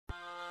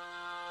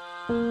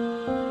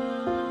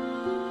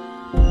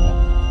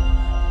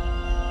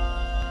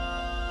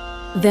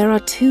There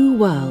are two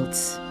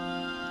worlds.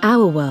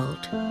 Our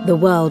world, the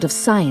world of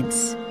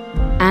science,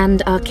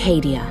 and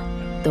Arcadia,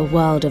 the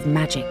world of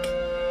magic.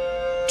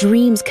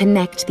 Dreams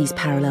connect these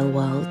parallel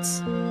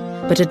worlds,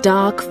 but a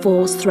dark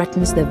force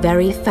threatens the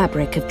very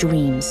fabric of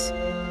dreams.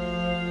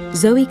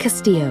 Zoe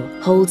Castillo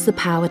holds the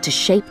power to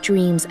shape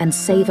dreams and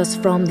save us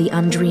from the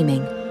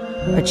undreaming,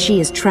 but she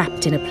is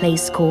trapped in a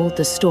place called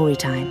the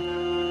Storytime.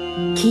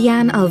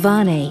 Kian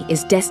Alvane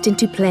is destined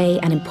to play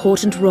an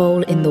important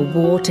role in the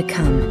war to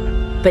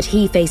come, but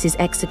he faces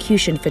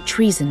execution for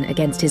treason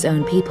against his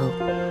own people.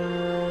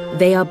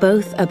 They are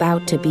both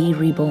about to be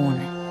reborn.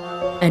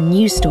 A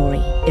new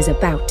story is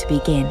about to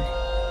begin.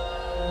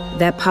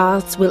 Their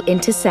paths will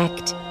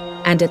intersect,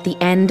 and at the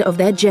end of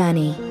their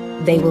journey,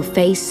 they will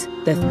face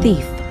the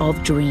thief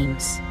of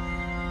dreams.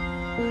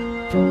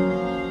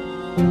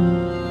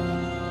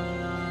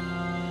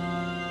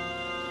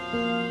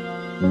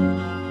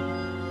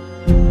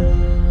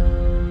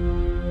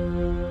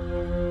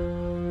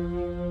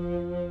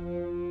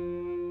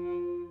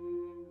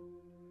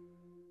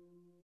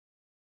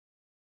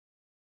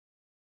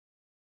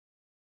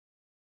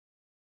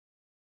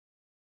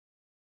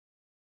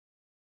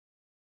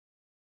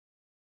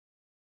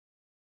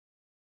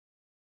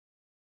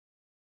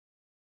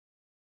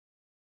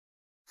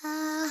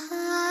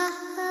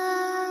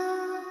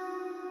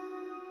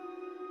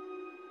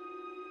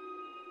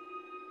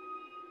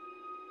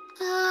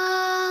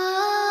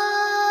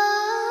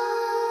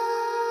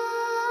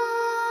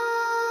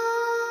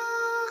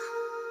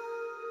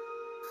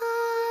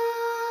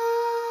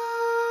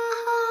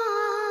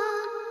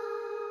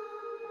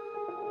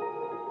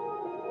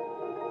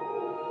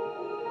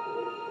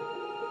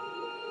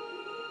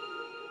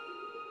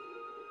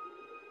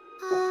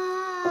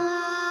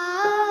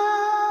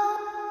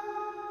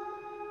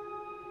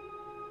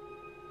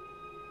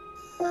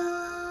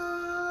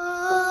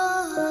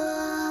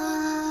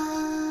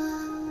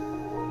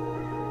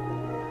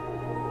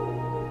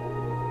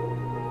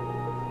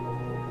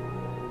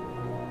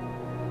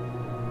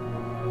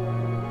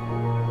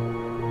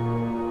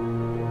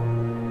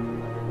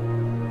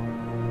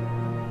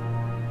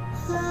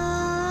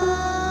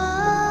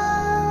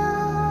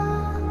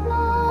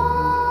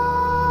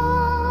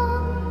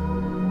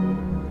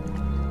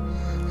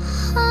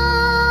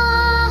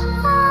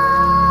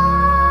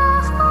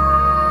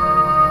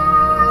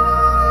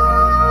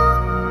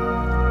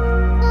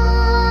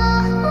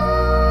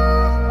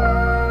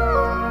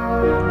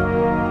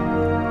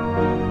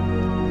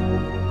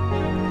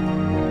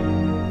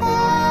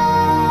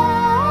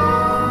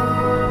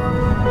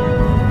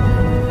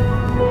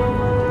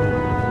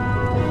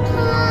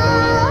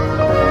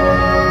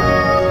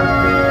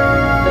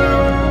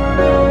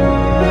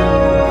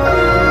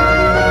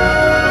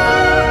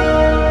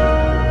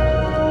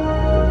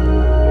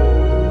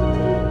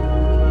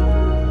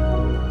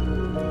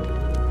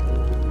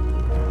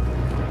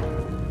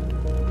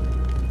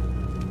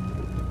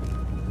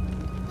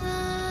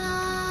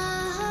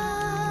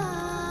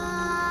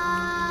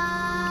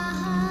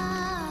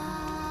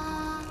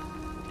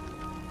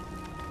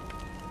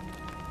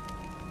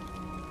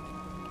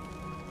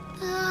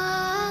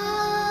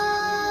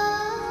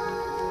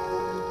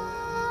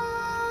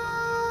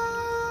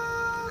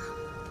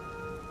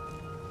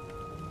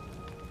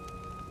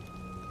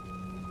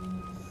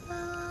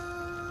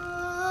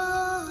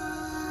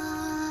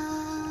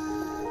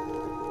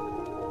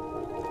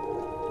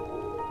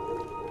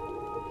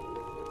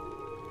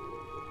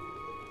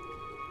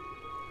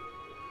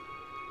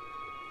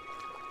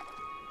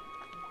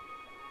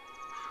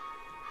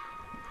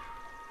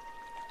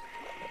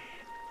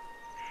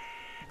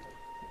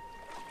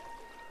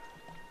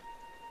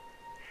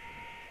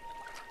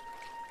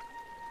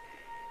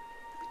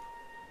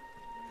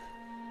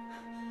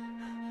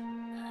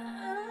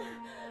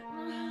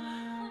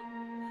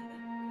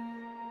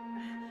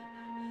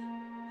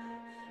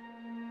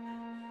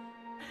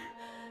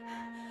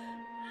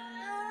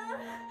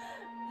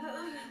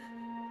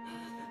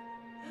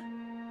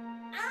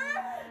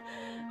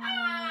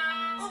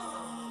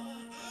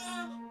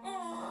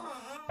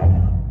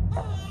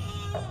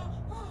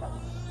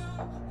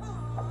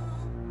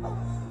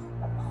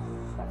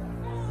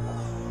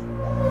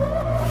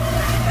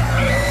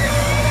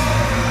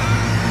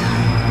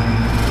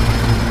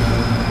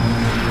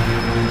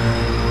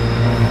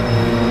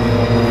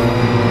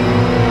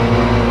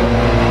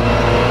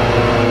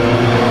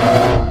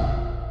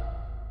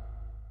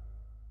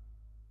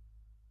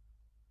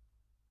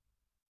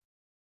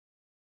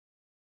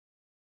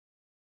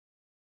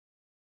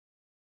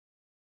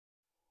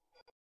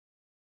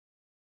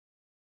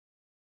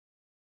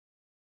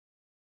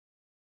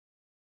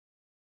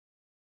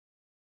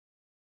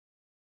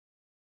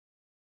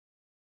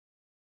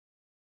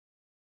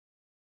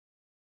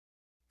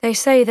 They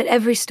say that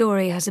every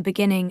story has a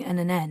beginning and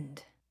an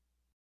end,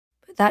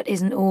 but that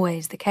isn't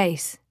always the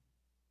case.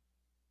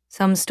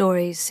 Some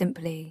stories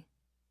simply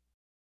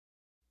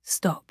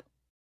stop.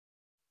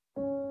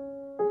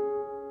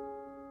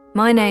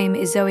 My name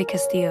is Zoe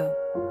Castillo.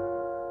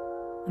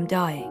 I'm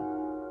dying.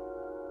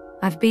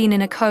 I've been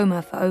in a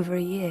coma for over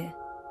a year.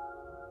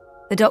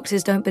 The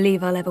doctors don't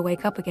believe I'll ever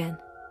wake up again.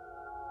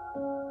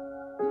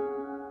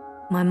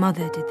 My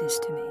mother did this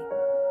to me.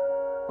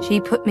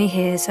 She put me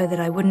here so that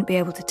I wouldn't be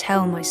able to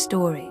tell my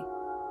story,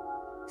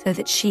 so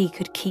that she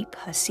could keep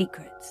her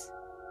secrets.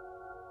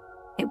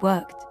 It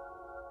worked.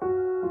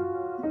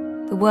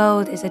 The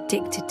world is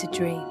addicted to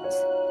dreams,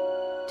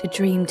 to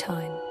dream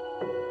time.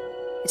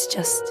 It's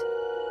just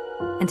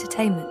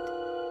entertainment.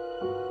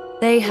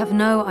 They have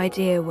no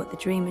idea what the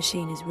dream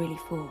machine is really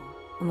for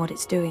and what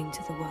it's doing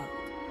to the world.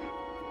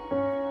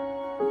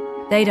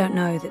 They don't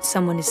know that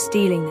someone is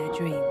stealing their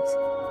dreams,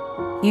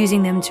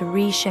 using them to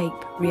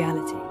reshape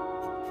reality.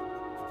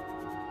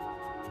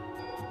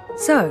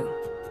 So,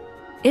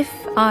 if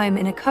I'm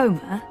in a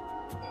coma,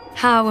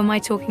 how am I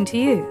talking to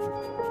you?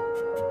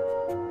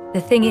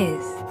 The thing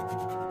is,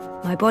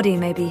 my body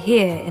may be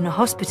here in a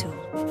hospital,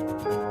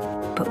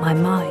 but my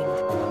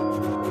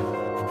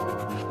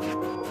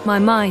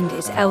mind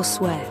is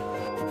elsewhere.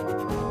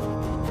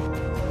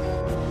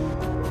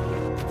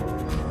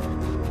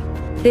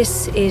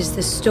 This is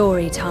the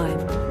story time.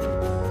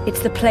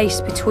 It's the place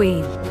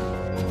between.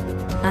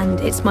 And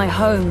it's my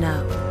home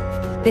now.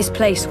 This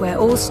place where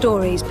all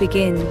stories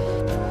begin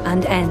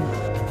and end,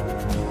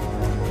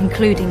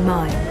 including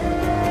mine.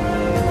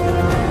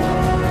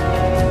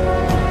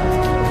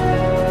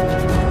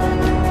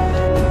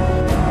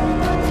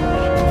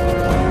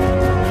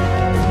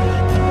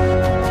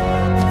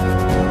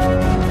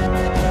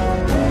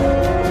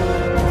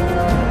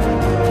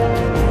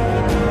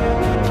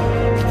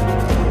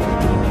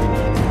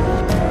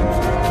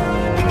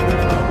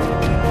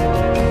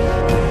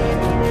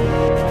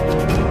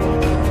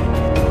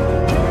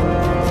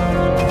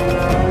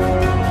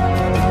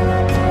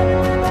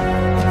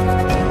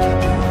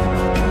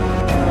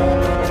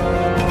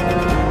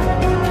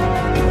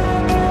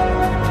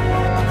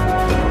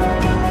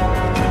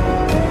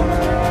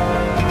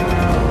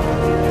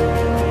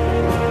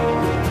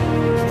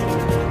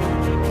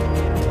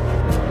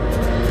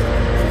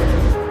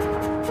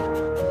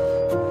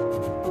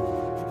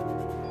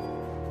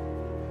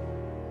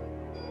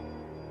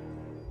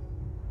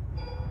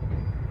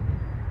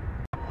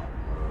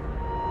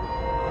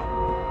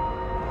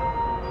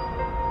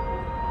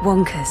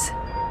 Wonkers,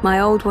 my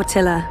old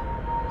Watilla.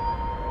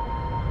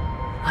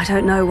 I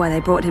don't know why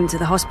they brought him to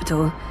the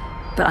hospital,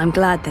 but I'm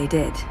glad they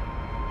did.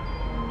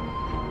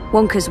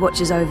 Wonkers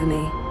watches over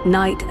me,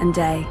 night and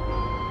day.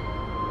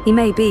 He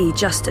may be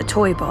just a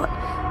toy bot,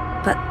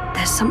 but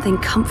there's something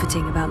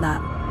comforting about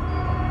that.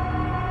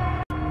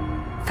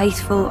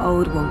 Faithful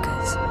old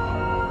Wonkers.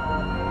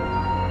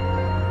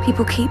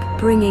 People keep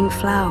bringing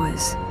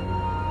flowers.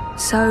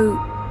 So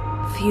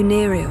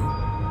funereal.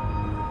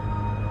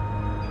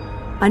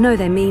 I know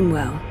they mean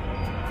well,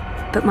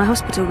 but my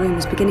hospital room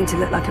is beginning to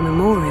look like a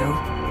memorial.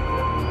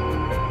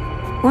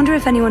 Wonder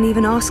if anyone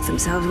even asks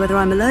themselves whether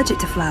I'm allergic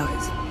to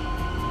flowers.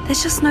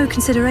 There's just no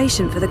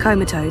consideration for the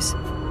comatose.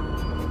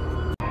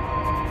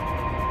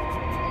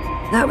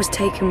 That was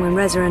taken when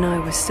Reza and I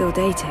were still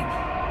dating.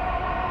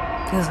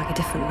 Feels like a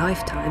different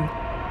lifetime.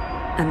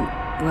 And,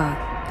 well,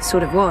 it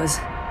sort of was.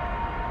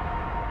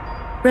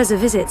 Reza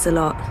visits a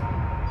lot.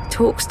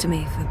 Talks to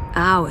me for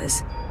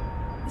hours.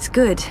 It's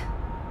good.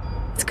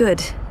 It's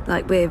good,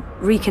 like we're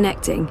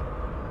reconnecting.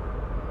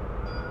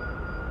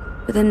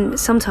 But then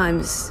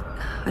sometimes,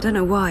 I don't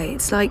know why,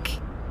 it's like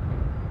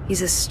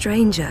he's a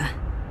stranger.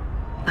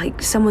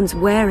 Like someone's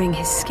wearing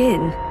his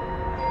skin.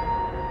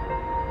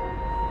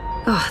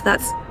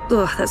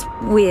 That's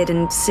weird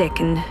and sick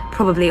and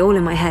probably all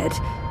in my head.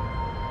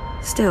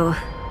 Still,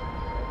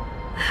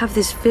 I have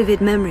this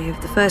vivid memory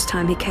of the first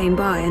time he came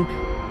by, and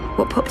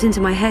what popped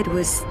into my head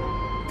was,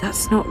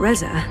 that's not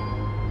Reza.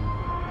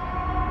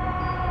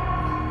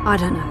 I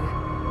don't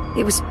know.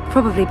 It was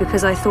probably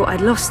because I thought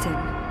I'd lost him.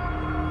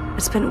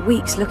 I'd spent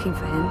weeks looking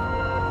for him.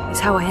 It's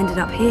how I ended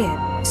up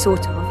here,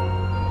 sort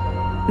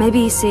of.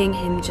 Maybe seeing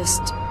him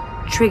just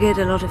triggered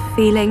a lot of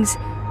feelings.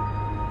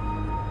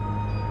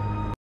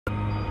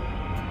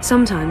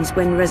 Sometimes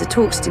when Reza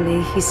talks to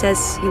me, he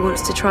says he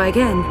wants to try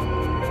again,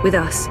 with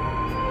us.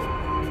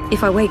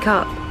 If I wake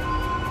up,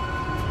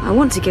 I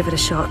want to give it a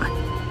shot.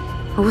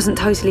 I wasn't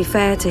totally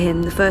fair to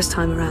him the first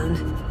time around.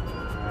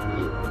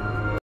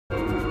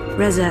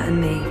 Reza and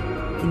me,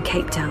 in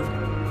Cape Town,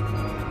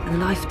 a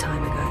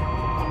lifetime ago.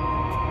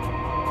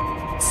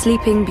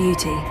 Sleeping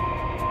Beauty.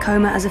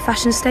 Coma as a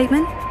fashion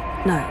statement?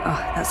 No,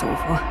 that's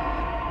awful.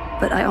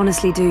 But I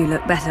honestly do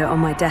look better on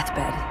my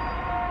deathbed.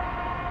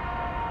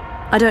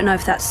 I don't know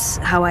if that's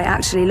how I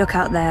actually look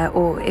out there,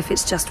 or if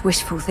it's just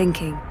wishful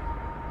thinking.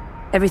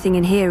 Everything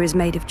in here is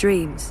made of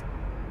dreams.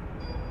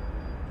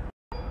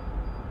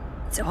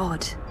 It's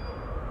odd.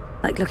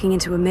 Like looking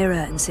into a mirror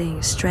and seeing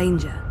a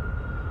stranger.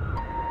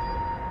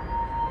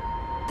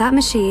 That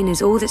machine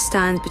is all that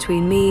stands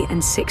between me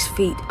and 6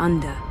 feet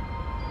under.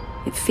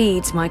 It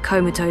feeds my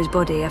comatose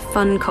body a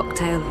fun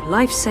cocktail of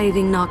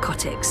life-saving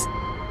narcotics.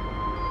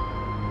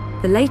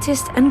 The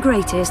latest and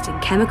greatest in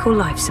chemical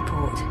life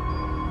support.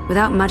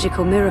 Without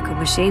magical miracle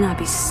machine, I'd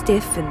be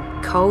stiff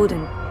and cold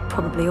and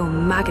probably all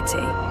maggoty.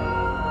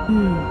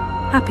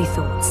 Happy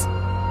thoughts.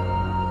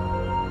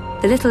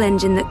 The little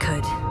engine that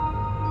could.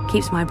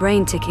 Keeps my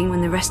brain ticking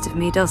when the rest of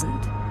me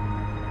doesn't.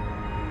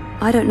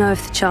 I don't know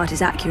if the chart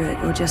is accurate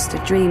or just a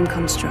dream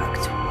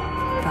construct,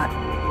 but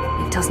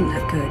it doesn't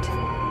look good.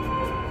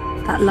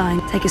 That line,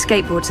 take a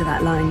skateboard to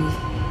that line,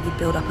 you'd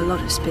build up a lot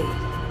of speed.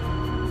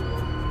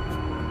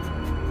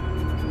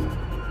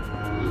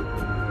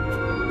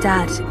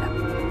 Dad,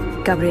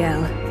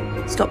 Gabrielle,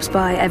 stops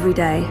by every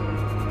day,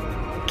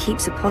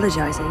 keeps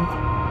apologizing.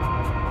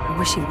 I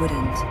wish he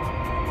wouldn't.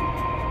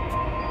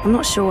 I'm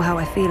not sure how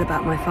I feel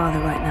about my father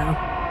right now.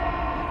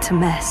 It's a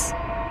mess.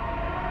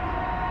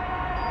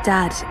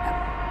 Dad,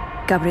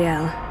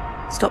 Gabrielle,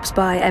 stops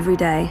by every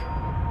day,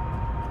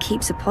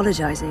 keeps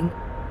apologizing.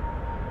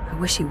 I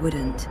wish he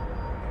wouldn't.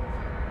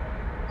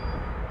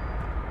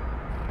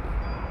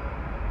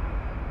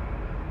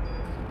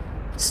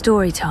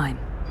 Story time.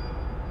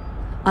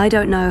 I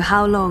don't know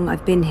how long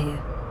I've been here.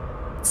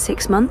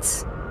 6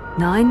 months?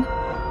 9?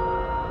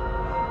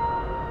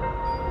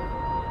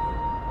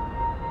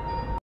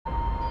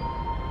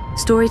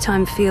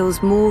 Storytime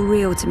feels more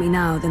real to me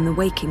now than the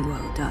waking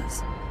world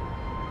does.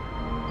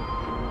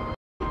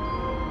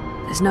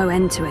 There's no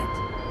end to it.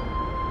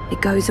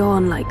 It goes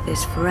on like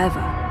this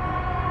forever.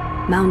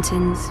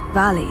 Mountains,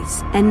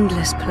 valleys,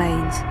 endless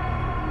plains.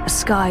 A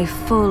sky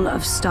full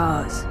of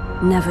stars,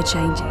 never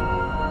changing.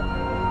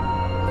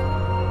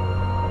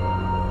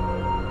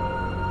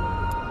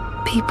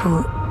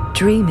 People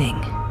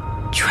dreaming,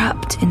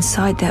 trapped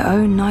inside their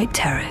own night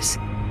terrors.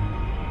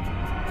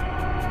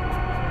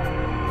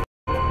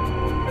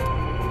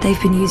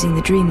 They've been using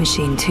the dream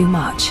machine too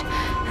much,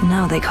 and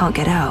now they can't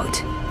get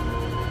out.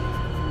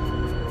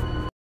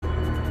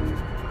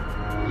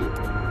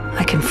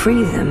 I can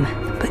free them,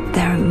 but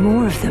there are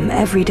more of them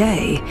every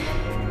day.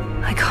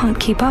 I can't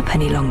keep up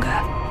any longer.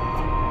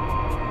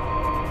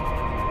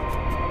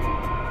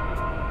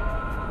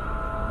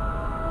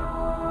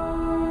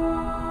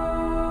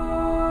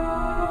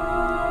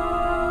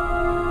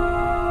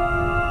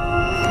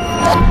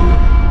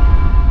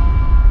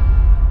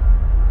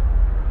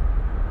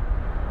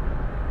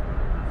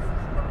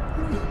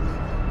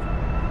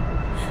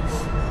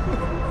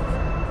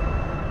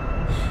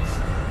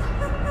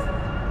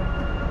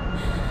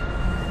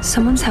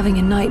 Someone's having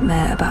a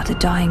nightmare about a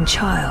dying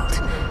child.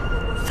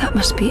 That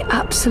must be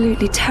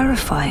absolutely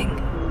terrifying.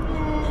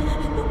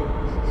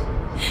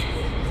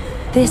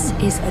 This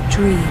is a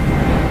dream.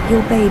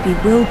 Your baby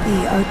will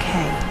be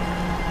okay.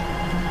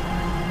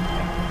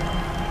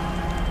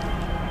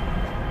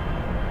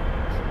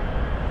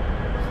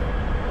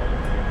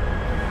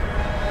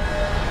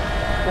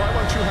 Why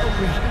won't you help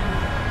me?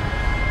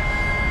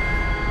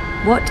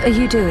 What are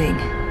you doing?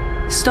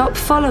 Stop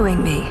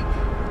following me.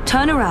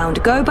 Turn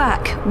around, go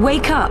back,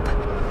 wake up.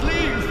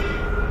 Please!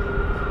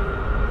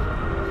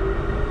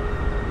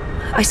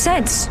 I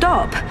said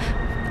stop.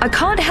 I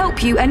can't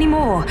help you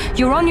anymore.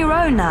 You're on your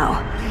own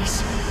now.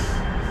 Please,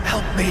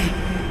 help me.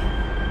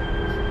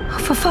 Oh,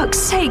 for fuck's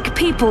sake,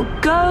 people,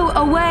 go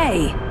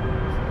away.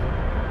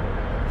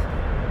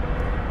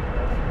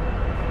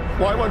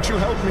 Why won't you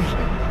help me?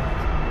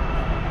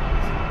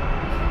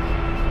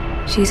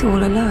 She's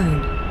all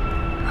alone.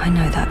 I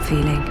know that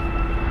feeling.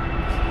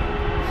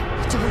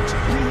 Don't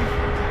leave.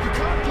 You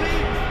can't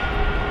leave.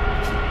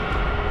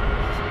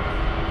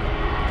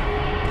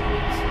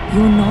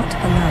 You're not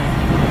alone.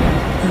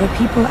 There are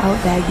people out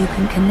there you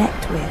can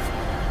connect with.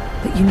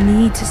 But you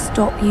need to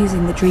stop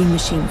using the dream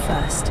machine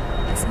first.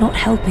 It's not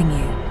helping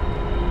you.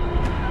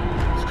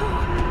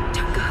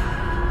 Don't go.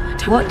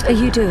 What are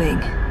you doing?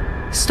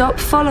 Stop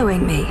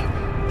following me.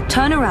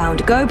 Turn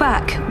around, go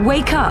back,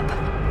 wake up.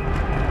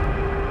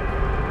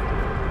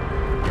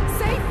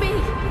 Save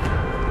me!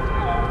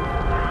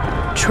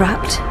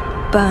 Trapped,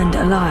 burned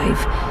alive.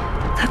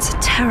 That's a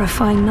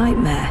terrifying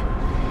nightmare.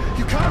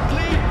 You can't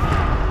leave!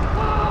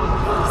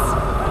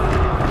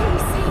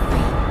 Please save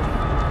me!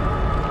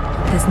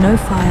 There's no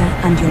fire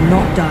and you're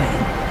not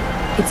dying.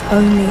 It's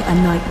only a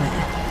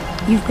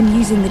nightmare. You've been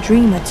using the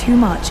dreamer too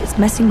much. It's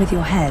messing with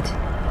your head.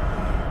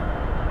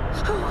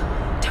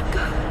 Oh, don't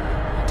go.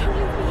 Don't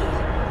leave me.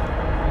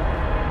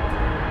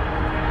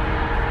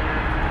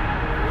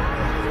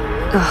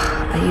 Ugh,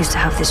 I used to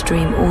have this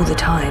dream all the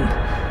time.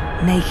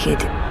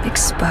 Naked,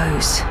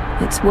 exposed.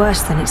 It's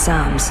worse than it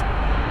sounds.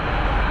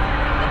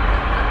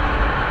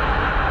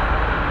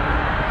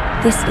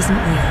 This isn't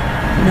real.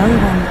 No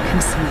one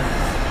can see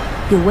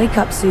you. You'll wake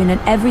up soon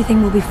and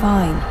everything will be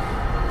fine.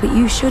 But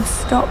you should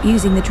stop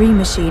using the dream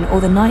machine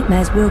or the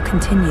nightmares will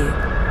continue.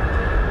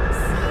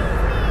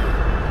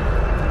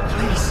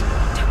 Please,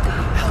 don't go.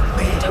 Help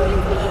me. Don't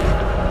leave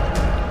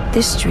me.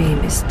 This dream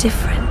is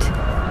different.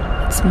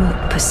 It's more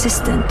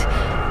persistent.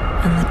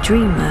 And the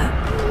dreamer,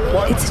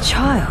 What? it's a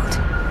child.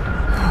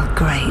 Oh,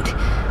 great.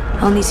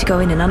 I'll need to go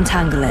in and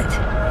untangle it.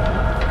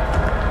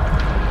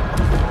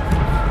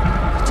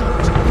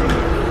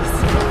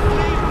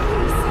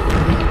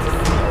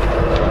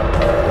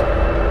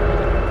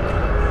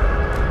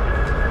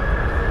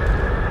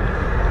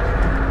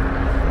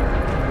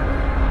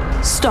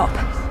 Stop.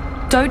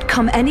 Don't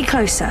come any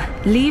closer.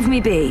 Leave me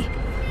be.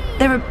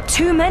 There are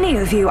too many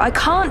of you. I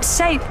can't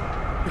save...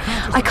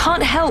 I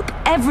can't help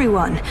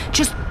everyone.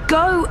 Just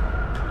go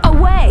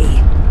away.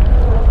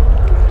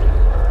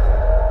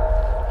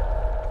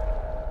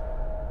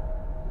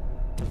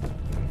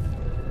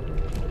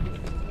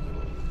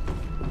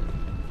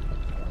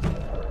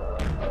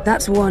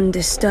 That's one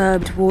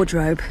disturbed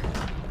wardrobe.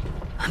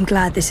 I'm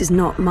glad this is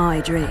not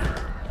my dream.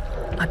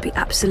 I'd be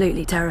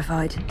absolutely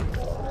terrified.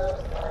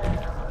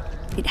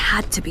 It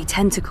had to be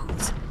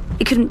tentacles.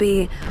 It couldn't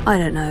be, I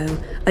don't know,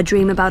 a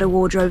dream about a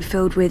wardrobe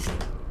filled with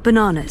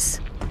bananas.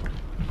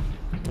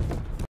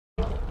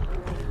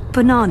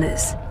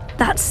 Bananas.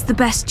 That's the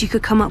best you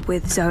could come up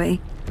with, Zoe.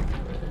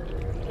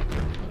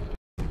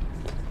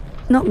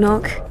 Knock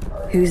knock.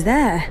 Who's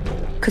there?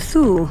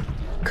 Cthulhu.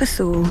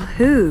 Cthulhu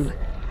who?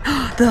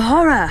 The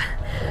horror!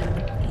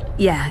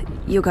 Yeah,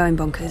 you're going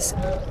bonkers.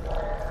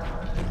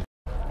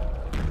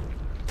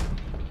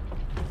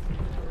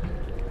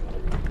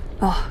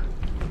 Oh,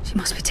 she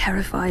must be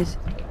terrified.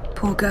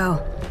 Poor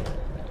girl.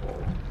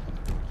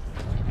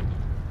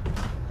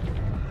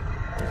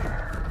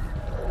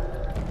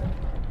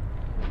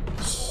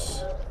 Shh!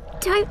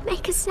 Don't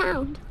make a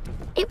sound.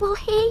 It will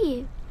hear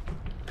you.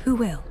 Who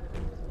will?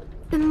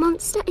 The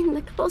monster in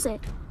the closet.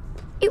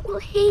 It will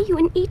hear you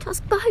and eat us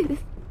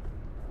both.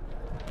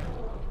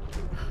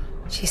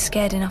 She's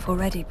scared enough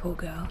already, poor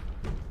girl.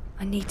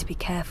 I need to be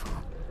careful.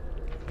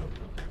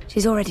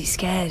 She's already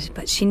scared,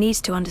 but she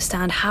needs to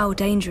understand how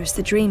dangerous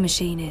the dream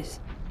machine is.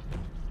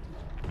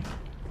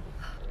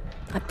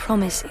 I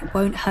promise it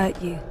won't hurt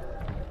you.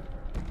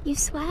 You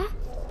swear?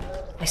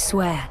 I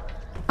swear.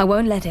 I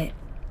won't let it.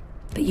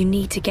 But you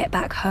need to get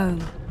back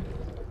home.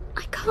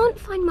 I can't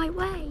find my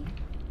way.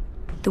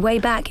 The way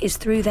back is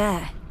through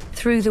there,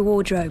 through the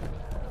wardrobe.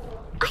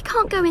 I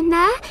can't go in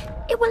there.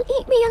 It will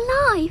eat me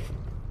alive.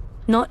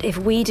 Not if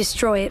we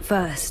destroy it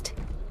first.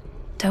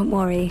 Don't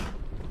worry.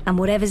 And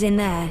whatever's in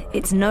there,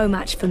 it's no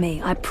match for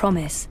me, I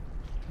promise.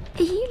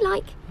 Are you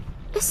like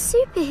a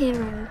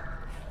superhero?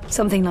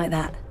 Something like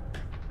that.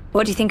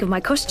 What do you think of my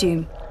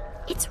costume?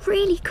 It's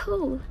really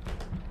cool.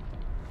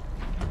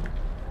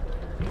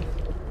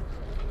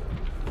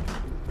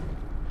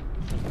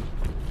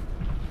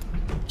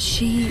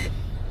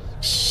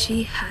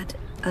 She had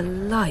a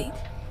light.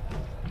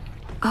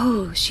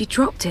 Oh, she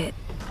dropped it.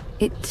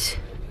 It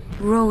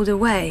rolled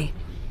away.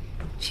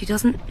 She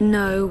doesn't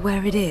know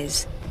where it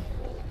is.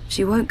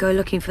 She won't go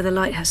looking for the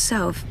light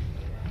herself.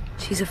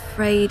 She's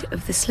afraid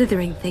of the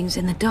slithering things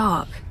in the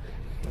dark.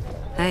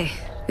 Hey,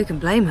 who can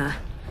blame her?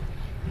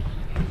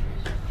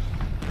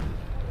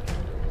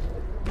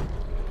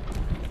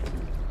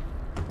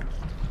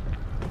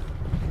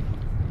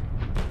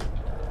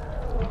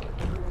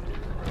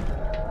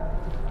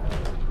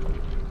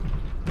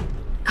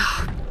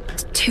 Oh,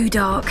 it's too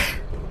dark.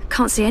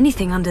 Can't see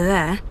anything under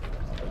there.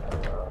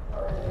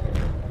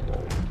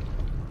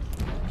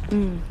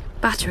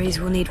 Batteries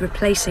will need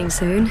replacing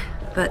soon,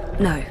 but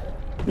no,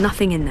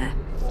 nothing in there.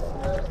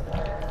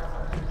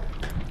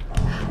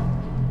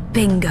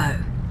 Bingo.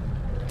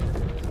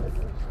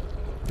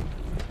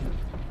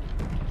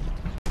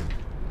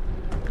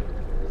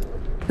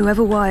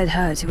 Whoever wired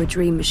her to a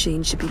dream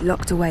machine should be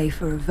locked away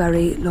for a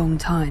very long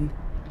time.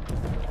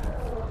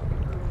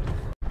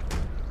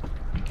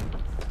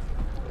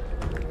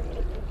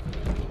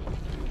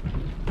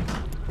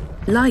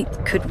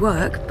 Light could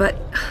work, but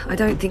I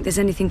don't think there's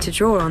anything to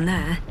draw on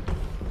there.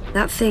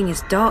 That thing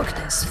is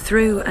darkness,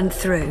 through and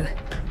through.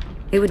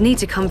 It would need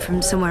to come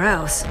from somewhere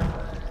else.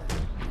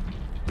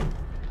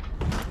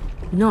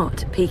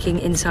 Not peeking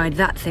inside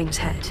that thing's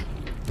head.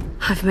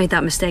 I've made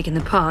that mistake in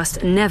the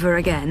past, never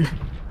again.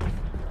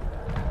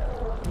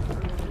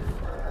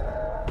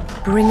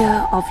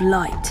 Bringer of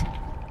light.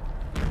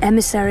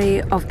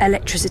 Emissary of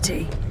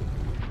electricity.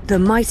 The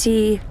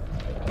mighty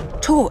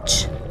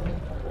torch.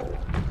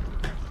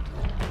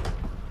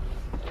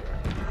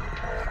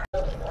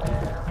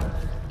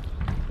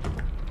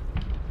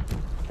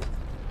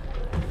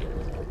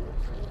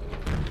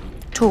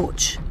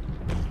 Torch,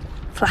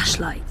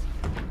 flashlight,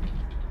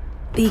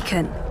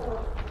 beacon.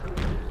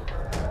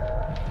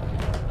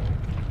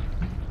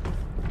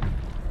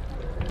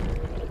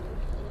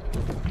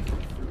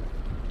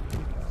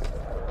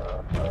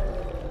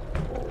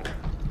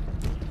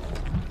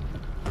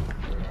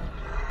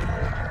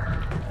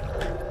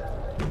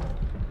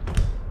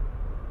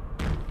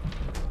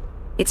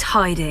 It's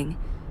hiding.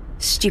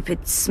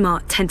 Stupid,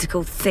 smart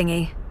tentacle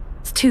thingy.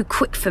 It's too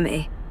quick for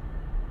me.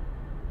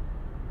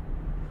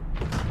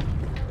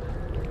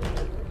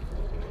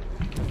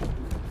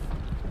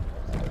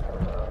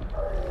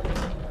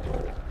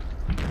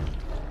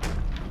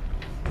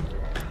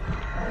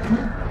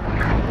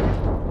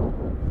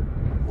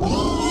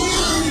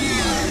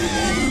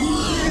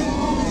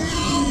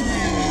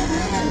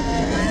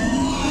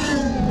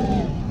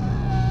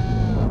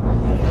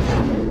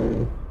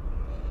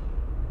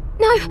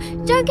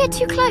 Don't get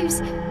too close.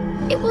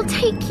 It will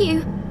take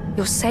you.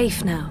 You're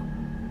safe now.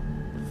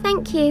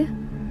 Thank you.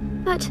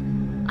 But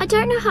I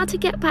don't know how to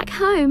get back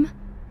home.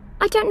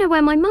 I don't know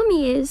where my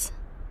mummy is.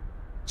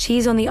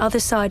 She's on the other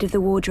side of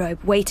the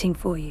wardrobe, waiting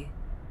for you.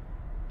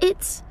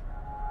 It's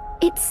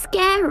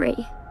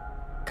scary.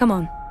 Come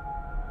on.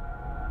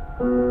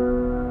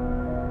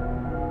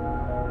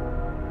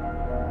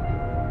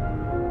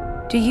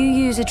 Do you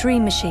use a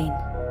dream machine?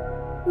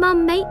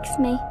 Mum makes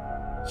me.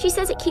 She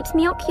says it keeps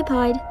me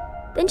occupied.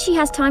 Then she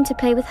has time to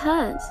play with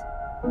hers.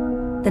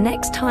 The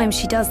next time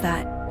she does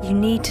that, you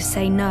need to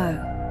say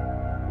no.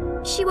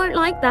 She won't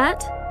like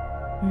that.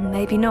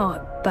 Maybe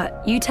not,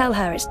 but you tell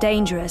her it's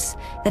dangerous,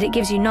 that it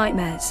gives you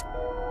nightmares.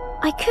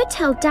 I could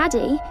tell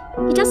Daddy.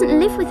 He doesn't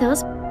live with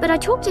us, but I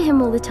talk to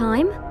him all the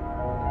time.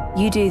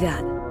 You do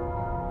that.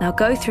 Now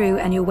go through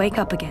and you'll wake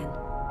up again.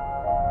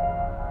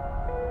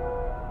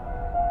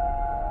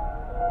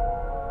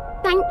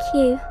 Thank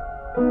you.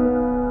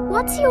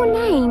 What's your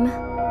name?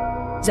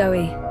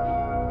 Zoe.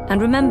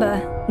 And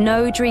remember,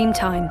 no dream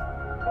time.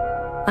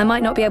 I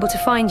might not be able to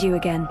find you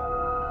again.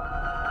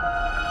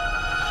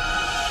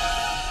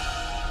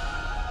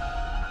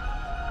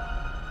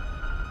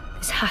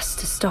 This has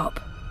to stop.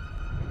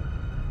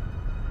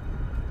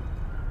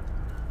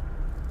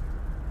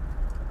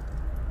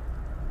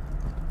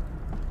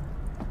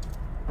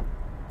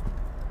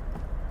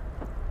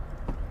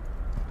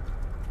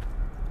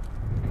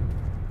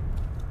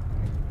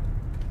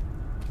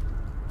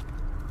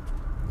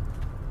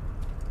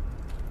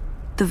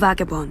 The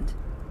Vagabond,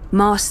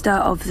 master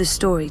of the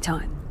story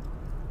time.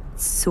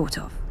 Sort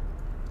of.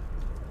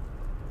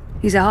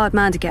 He's a hard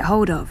man to get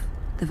hold of,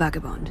 the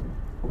Vagabond.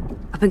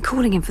 I've been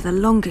calling him for the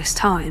longest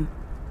time.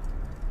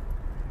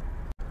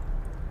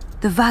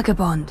 The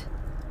Vagabond.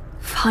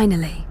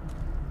 Finally.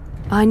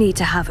 I need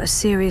to have a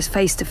serious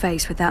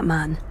face-to-face with that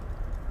man.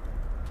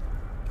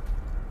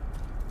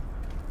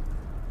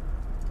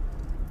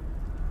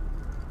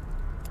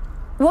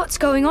 What's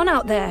going on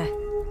out there?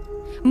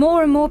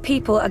 More and more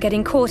people are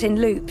getting caught in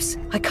loops.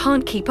 I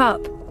can't keep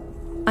up.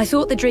 I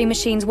thought the dream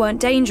machines weren't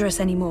dangerous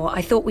anymore.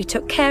 I thought we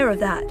took care of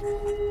that.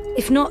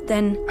 If not,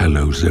 then...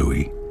 Hello,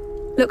 Zoe.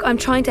 Look, I'm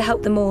trying to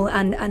help them all,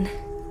 and...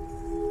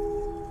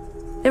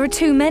 There are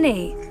too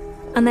many.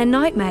 And they're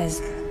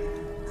nightmares.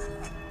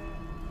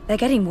 They're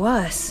getting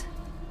worse.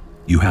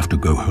 You have to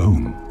go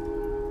home.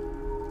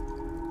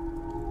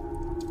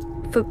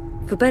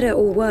 For better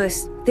or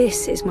worse,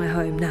 this is my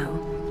home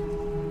now.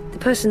 The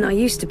person I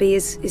used to be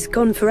is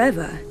gone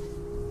forever.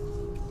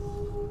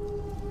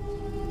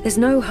 There's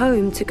no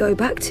home to go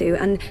back to,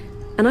 and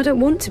I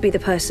don't want to be the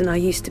person I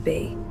used to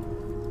be.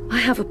 I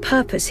have a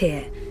purpose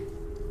here.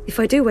 If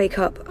I do wake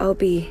up, I'll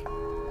be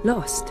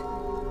lost.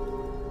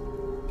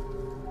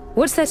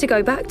 What's there to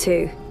go back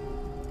to?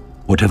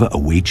 Whatever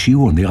awaits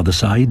you on the other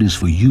side is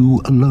for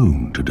you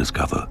alone to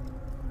discover.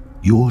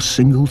 Your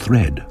single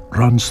thread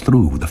runs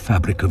through the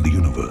fabric of the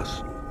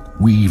universe,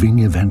 weaving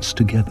events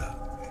together.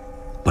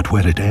 But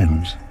where it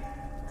ends,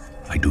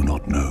 I do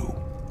not know.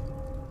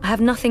 I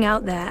have nothing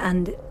out there,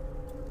 and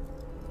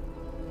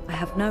I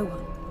have no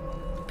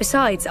one.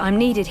 Besides, I'm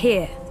needed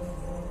here.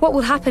 What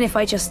will happen if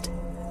I just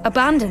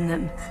abandon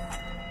them?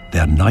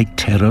 Their night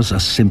terrors are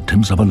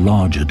symptoms of a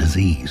larger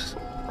disease.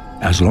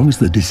 As long as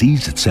the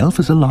disease itself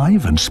is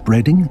alive and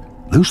spreading,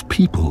 those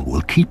people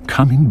will keep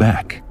coming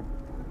back.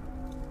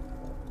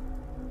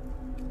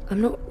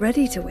 I'm not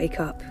ready to wake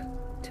up,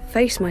 to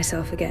face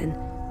myself again.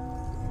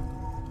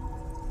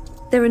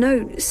 There are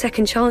no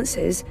second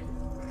chances.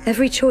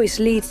 Every choice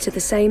leads to the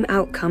same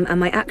outcome, and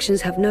my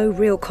actions have no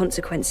real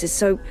consequences,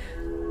 so...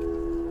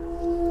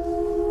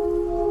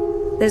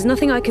 There's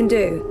nothing I can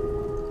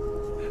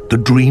do. The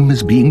dream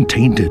is being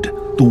tainted.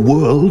 The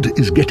world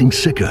is getting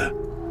sicker.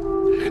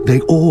 They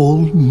all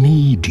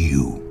need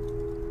you.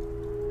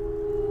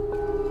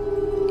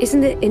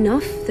 Isn't it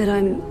enough that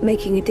I'm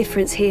making a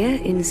difference here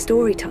in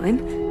story time?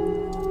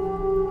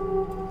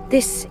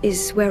 This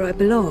is where I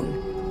belong.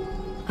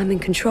 I'm in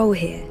control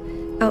here.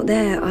 Out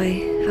there, I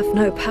have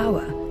no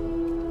power.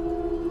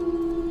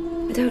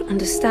 I don't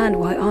understand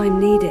why I'm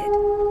needed.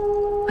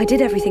 I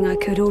did everything I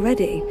could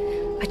already.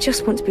 I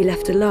just want to be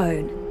left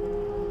alone.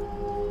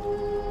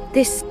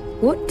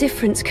 What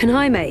difference can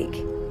I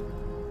make?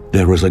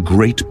 There is a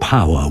great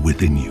power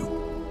within you.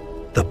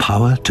 The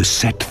power to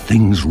set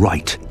things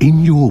right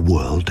in your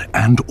world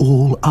and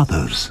all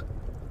others.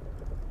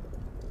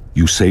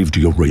 You saved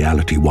your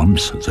reality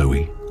once,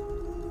 Zoe.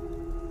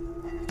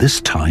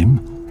 This time,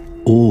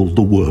 all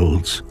the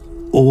worlds,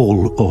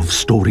 all of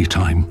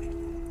Storytime,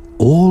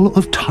 all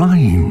of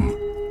time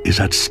is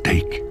at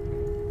stake.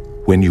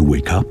 When you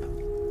wake up,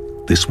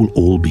 this will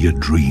all be a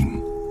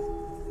dream.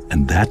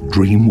 And that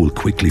dream will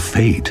quickly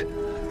fade.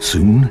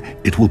 Soon,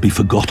 it will be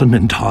forgotten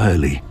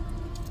entirely.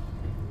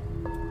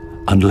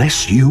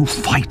 Unless you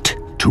fight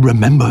to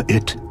remember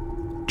it,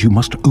 you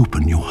must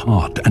open your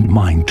heart and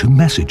mind to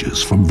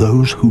messages from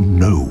those who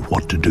know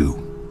what to do.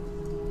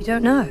 You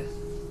don't know?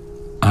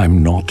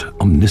 I'm not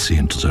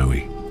omniscient,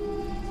 Zoe.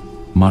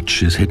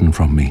 Much is hidden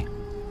from me.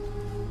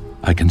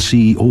 I can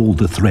see all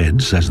the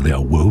threads as they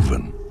are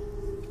woven,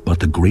 but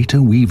the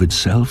greater weave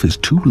itself is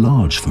too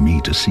large for me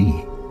to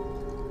see.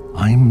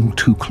 I'm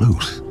too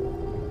close,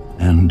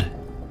 and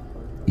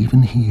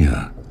even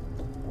here,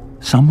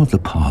 some of the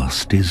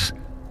past is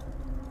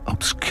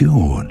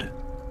obscured.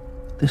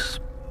 This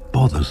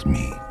bothers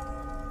me.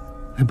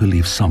 I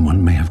believe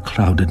someone may have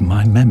clouded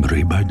my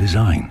memory by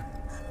design.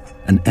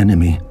 An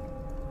enemy,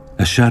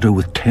 a shadow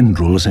with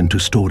tendrils into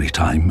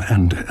storytime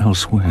and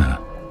elsewhere.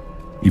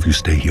 If you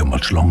stay here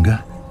much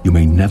longer, you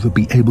may never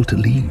be able to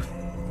leave.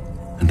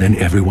 And then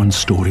everyone's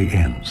story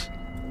ends.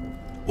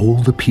 All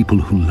the people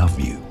who love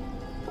you,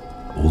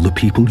 all the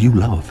people you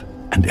love,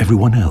 and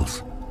everyone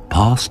else,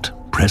 past,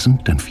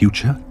 present, and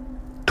future,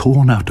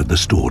 torn out of the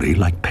story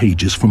like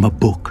pages from a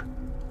book.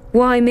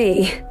 Why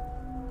me?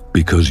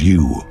 Because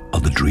you are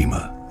the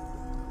dreamer.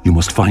 You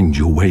must find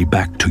your way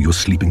back to your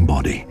sleeping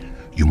body.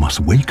 You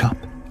must wake up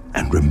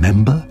and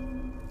remember,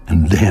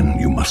 and then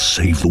you must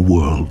save the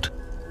world.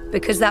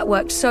 Because that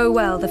worked so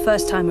well the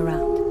first time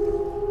around.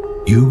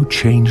 You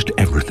changed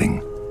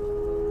everything.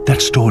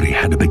 That story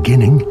had a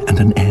beginning and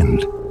an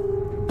end,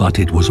 but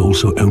it was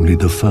also only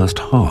the first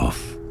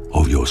half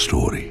of your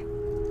story.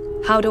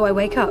 How do I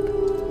wake up?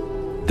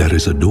 There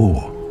is a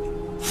door.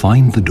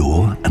 Find the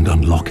door and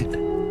unlock it,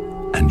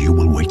 and you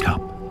will wake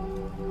up.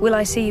 Will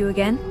I see you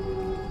again?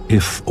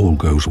 If all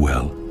goes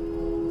well,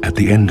 at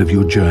the end of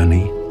your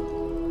journey,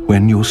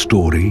 when your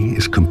story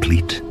is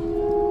complete,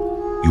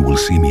 you will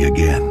see me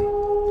again.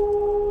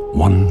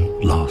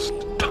 One last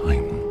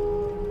time.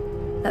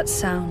 That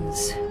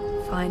sounds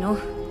final.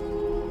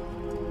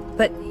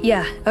 But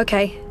yeah,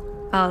 okay.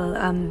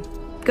 I'll,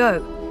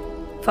 go.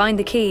 Find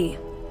the key.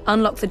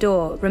 Unlock the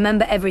door.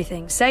 Remember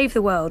everything. Save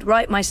the world.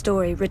 Write my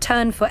story.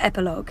 Return for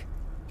epilogue.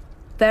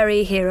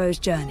 Bury hero's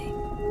journey.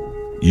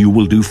 You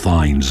will do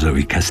fine,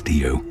 Zoe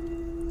Castillo.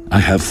 I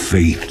have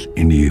faith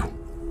in you.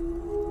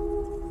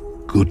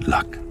 Good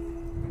luck.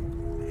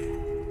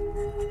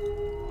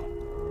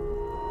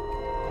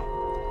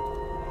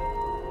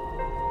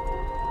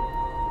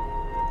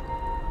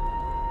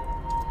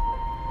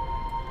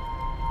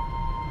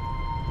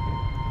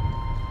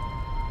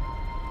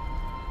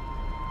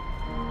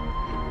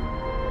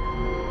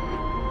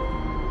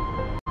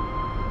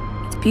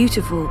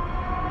 Beautiful,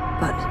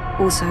 but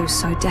also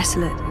so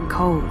desolate and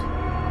cold,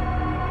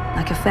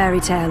 like a fairy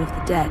tale of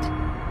the dead.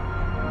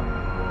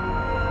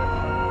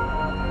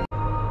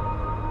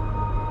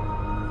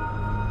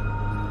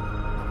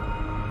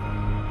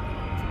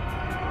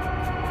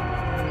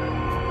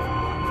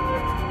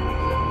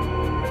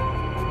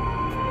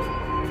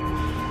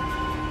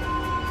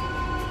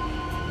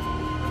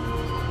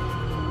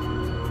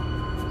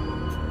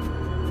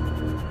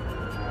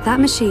 That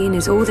machine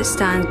is all that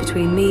stands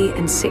between me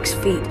and 6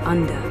 feet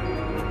under.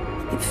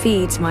 It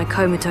feeds my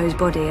comatose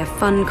body a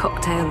fun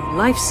cocktail of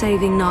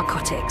life-saving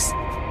narcotics.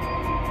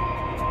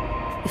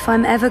 If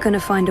I'm ever going to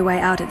find a way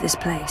out of this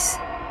place,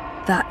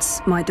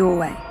 that's my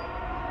doorway.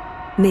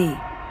 Me.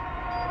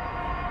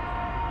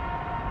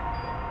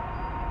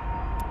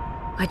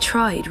 I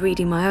tried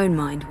reading my own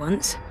mind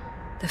once.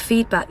 The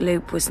feedback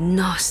loop was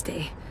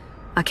nasty.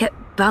 I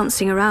kept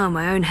bouncing around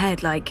my own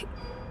head like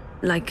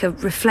a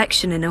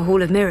reflection in a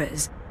hall of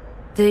mirrors.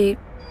 I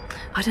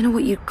don't know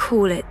what you'd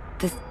call it,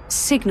 the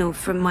signal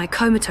from my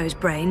comatose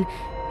brain,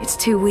 it's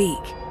too weak.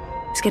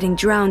 It's getting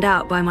drowned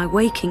out by my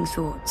waking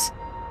thoughts.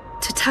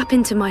 To tap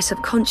into my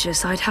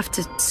subconscious, I'd have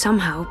to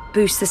somehow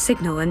boost the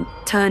signal and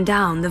turn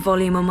down the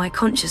volume on my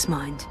conscious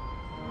mind.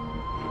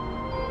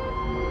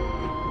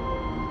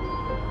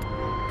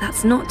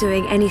 That's not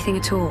doing anything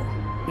at all,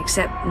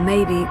 except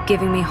maybe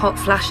giving me hot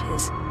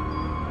flashes.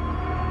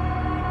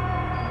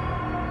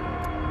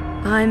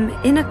 I'm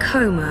in a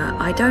coma.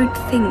 I don't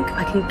think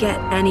I can get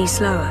any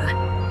slower.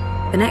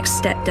 The next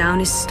step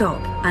down is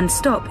stop, and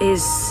stop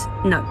is,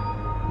 no,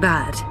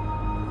 bad.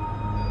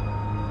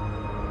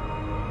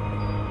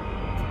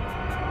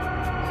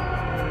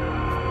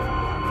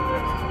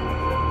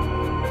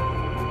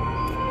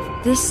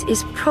 This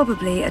is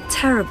probably a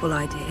terrible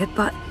idea,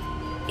 but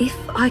if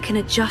I can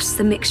adjust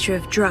the mixture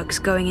of drugs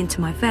going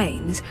into my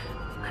veins,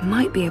 I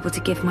might be able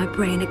to give my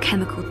brain a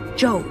chemical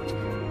jolt,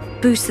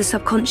 boost the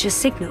subconscious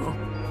signal.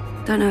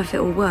 Don't know if it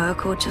will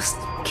work or just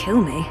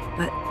kill me,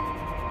 but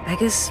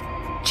beggars,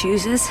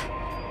 choosers.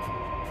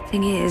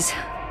 Thing is,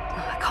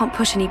 I can't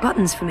push any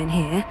buttons from in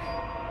here.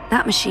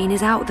 That machine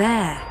is out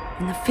there,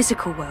 in the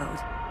physical world.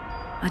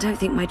 I don't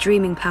think my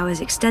dreaming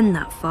powers extend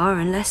that far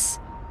unless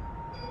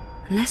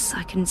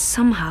I can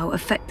somehow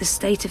affect the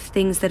state of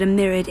things that are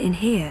mirrored in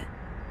here.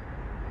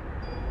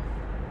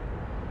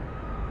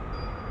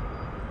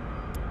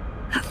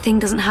 That thing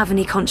doesn't have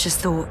any conscious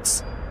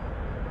thoughts.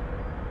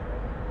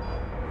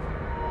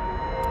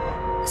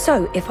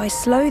 So, if I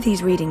slow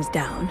these readings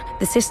down,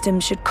 the system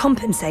should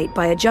compensate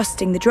by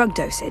adjusting the drug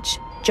dosage,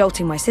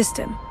 jolting my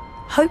system,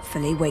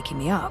 hopefully waking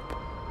me up,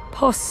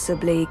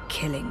 possibly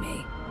killing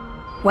me.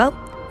 Well,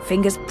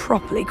 fingers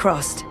properly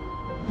crossed.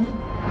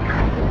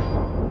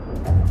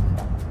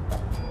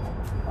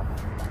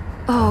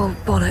 Oh,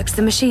 bollocks,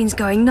 the machine's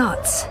going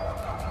nuts.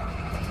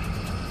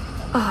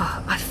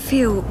 Oh, I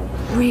feel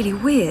really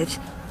weird.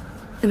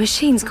 The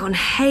machine's gone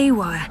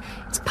haywire.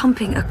 It's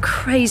pumping a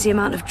crazy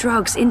amount of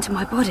drugs into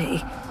my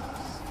body.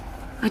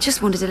 I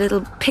just wanted a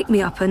little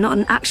pick-me-up and not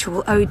an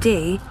actual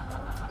OD.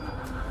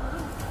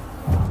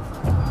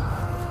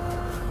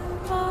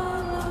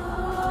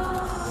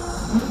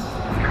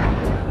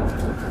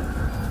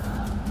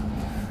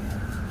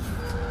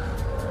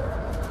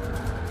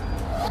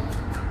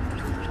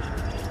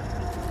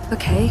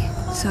 Okay,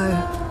 so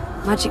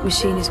magic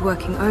machine is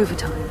working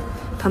overtime,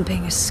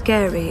 pumping a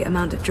scary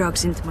amount of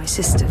drugs into my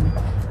system.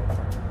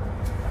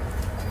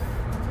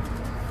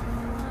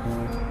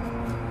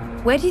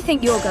 Where do you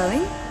think you're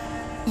going?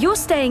 You're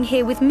staying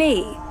here with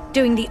me,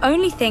 doing the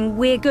only thing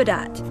we're good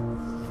at,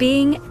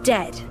 being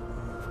dead.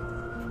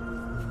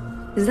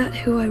 Is that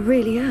who I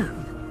really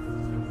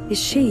am? Is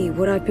she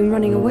what I've been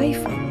running away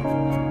from?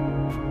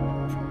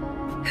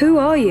 Who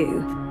are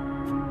you?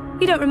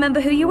 You don't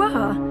remember who you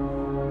are?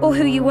 Or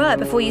who you were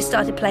before you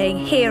started playing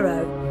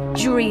hero,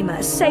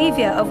 dreamer,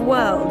 savior of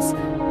worlds?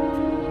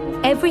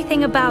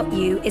 Everything about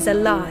you is a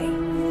lie.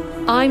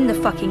 I'm the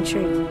fucking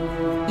truth.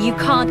 You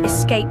can't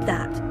escape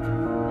that.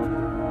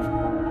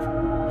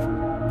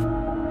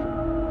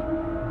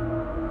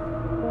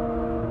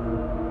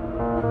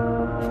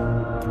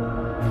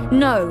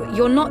 No,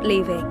 you're not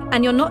leaving,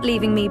 and you're not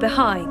leaving me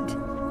behind.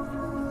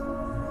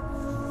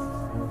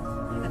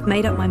 I've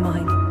made up my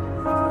mind.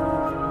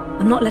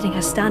 I'm not letting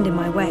her stand in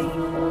my way.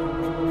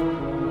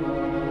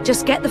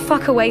 Just get the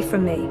fuck away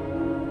from me.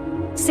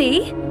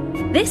 See?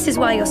 This is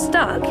why you're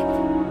stuck.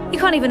 You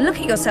can't even look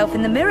at yourself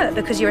in the mirror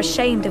because you're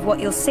ashamed of what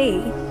you'll see.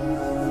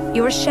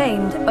 You're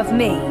ashamed of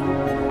me.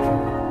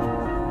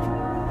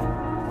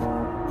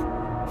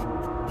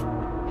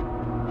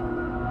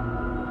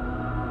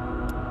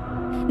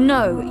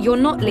 No, you're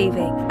not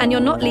leaving, and you're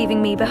not leaving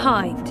me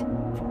behind.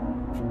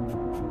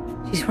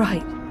 She's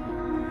right.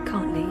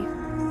 Can't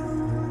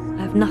leave.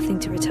 I have nothing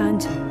to return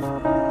to.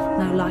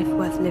 No life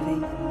worth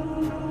living.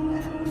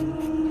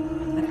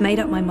 I've made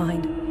up my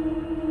mind.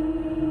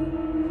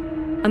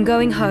 I'm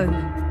going home.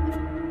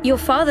 Your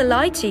father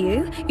lied to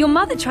you. Your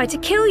mother tried to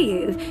kill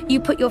you. You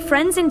put your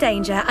friends in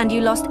danger, and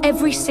you lost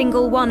every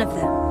single one of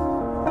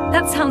them.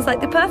 That sounds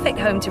like the perfect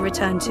home to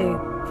return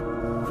to.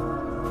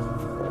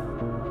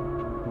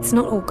 It's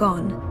not all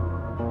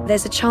gone.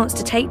 There's a chance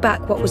to take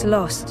back what was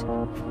lost,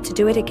 to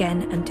do it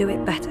again and do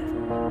it better.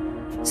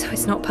 So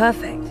it's not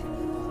perfect.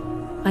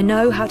 I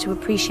know how to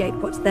appreciate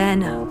what's there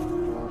now.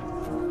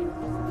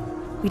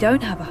 We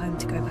don't have a home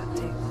to go back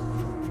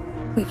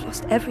to. We've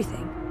lost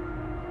everything.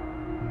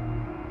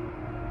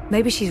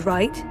 Maybe she's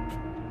right.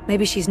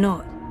 Maybe she's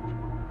not.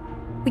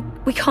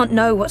 We can't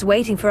know what's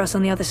waiting for us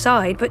on the other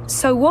side, but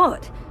so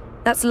what?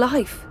 That's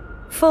life,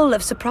 full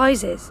of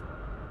surprises.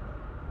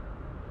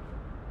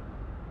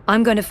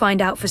 I'm going to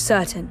find out for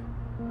certain.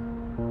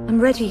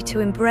 I'm ready to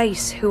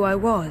embrace who I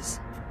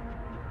was,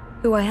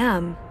 who I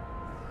am,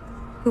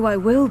 who I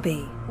will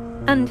be.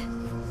 And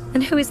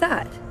who is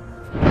that?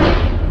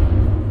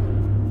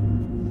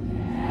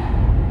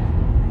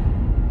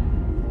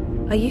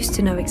 I used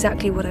to know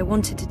exactly what I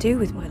wanted to do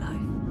with my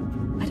life.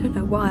 I don't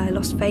know why I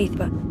lost faith,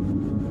 but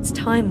it's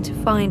time to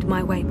find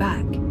my way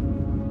back.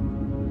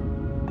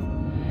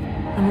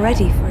 I'm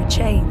ready for a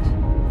change.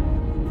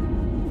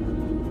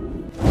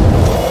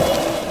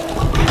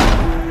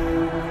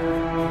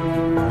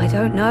 I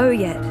don't know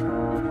yet.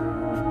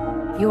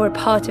 You're a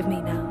part of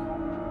me now.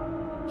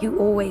 You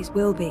always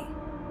will be.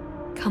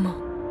 Come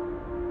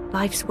on.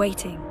 Life's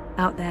waiting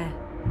out there.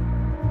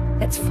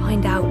 Let's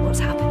find out what's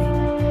happening.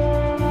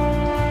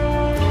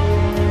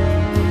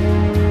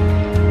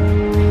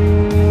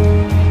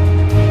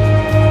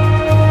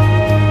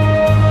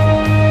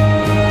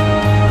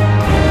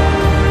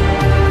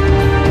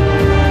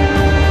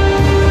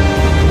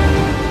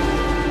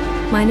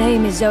 My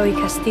name is Zoe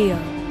Castillo,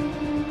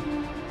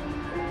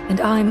 and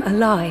I'm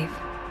alive.